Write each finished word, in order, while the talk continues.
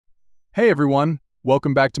Hey everyone,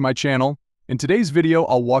 welcome back to my channel. In today's video,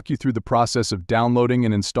 I'll walk you through the process of downloading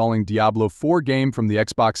and installing Diablo 4 game from the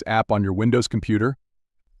Xbox app on your Windows computer.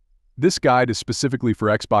 This guide is specifically for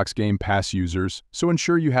Xbox Game Pass users, so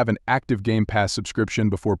ensure you have an active Game Pass subscription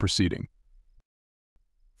before proceeding.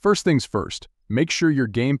 First things first, make sure your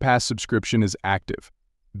Game Pass subscription is active.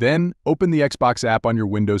 Then, open the Xbox app on your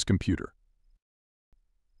Windows computer.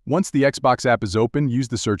 Once the Xbox app is open, use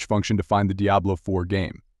the search function to find the Diablo 4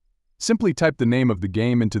 game. Simply type the name of the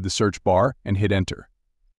game into the search bar and hit enter.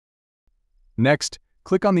 Next,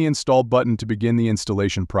 click on the Install button to begin the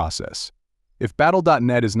installation process. If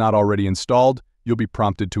Battle.net is not already installed, you'll be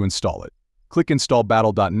prompted to install it. Click Install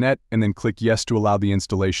Battle.net and then click Yes to allow the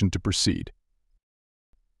installation to proceed.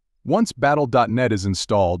 Once Battle.net is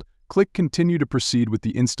installed, click Continue to proceed with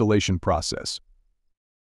the installation process.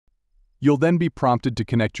 You'll then be prompted to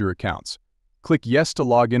connect your accounts. Click Yes to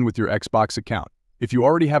log in with your Xbox account. If you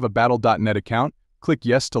already have a Battle.net account, click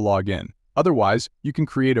Yes to log in. Otherwise, you can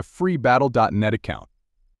create a free Battle.net account.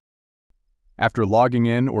 After logging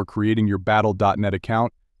in or creating your Battle.net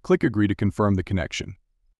account, click Agree to confirm the connection.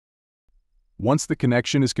 Once the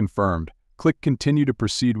connection is confirmed, click Continue to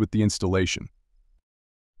proceed with the installation.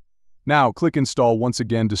 Now, click Install once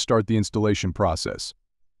again to start the installation process.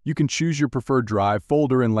 You can choose your preferred drive,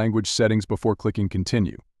 folder, and language settings before clicking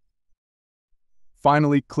Continue.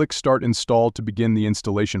 Finally, click Start Install to begin the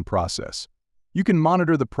installation process. You can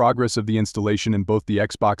monitor the progress of the installation in both the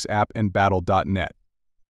Xbox app and Battle.net.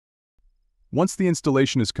 Once the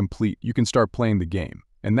installation is complete, you can start playing the game.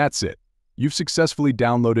 And that's it. You've successfully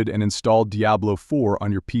downloaded and installed Diablo 4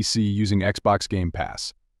 on your PC using Xbox Game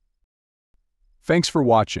Pass. Thanks for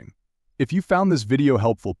watching. If you found this video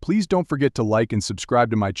helpful, please don't forget to like and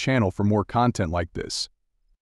subscribe to my channel for more content like this.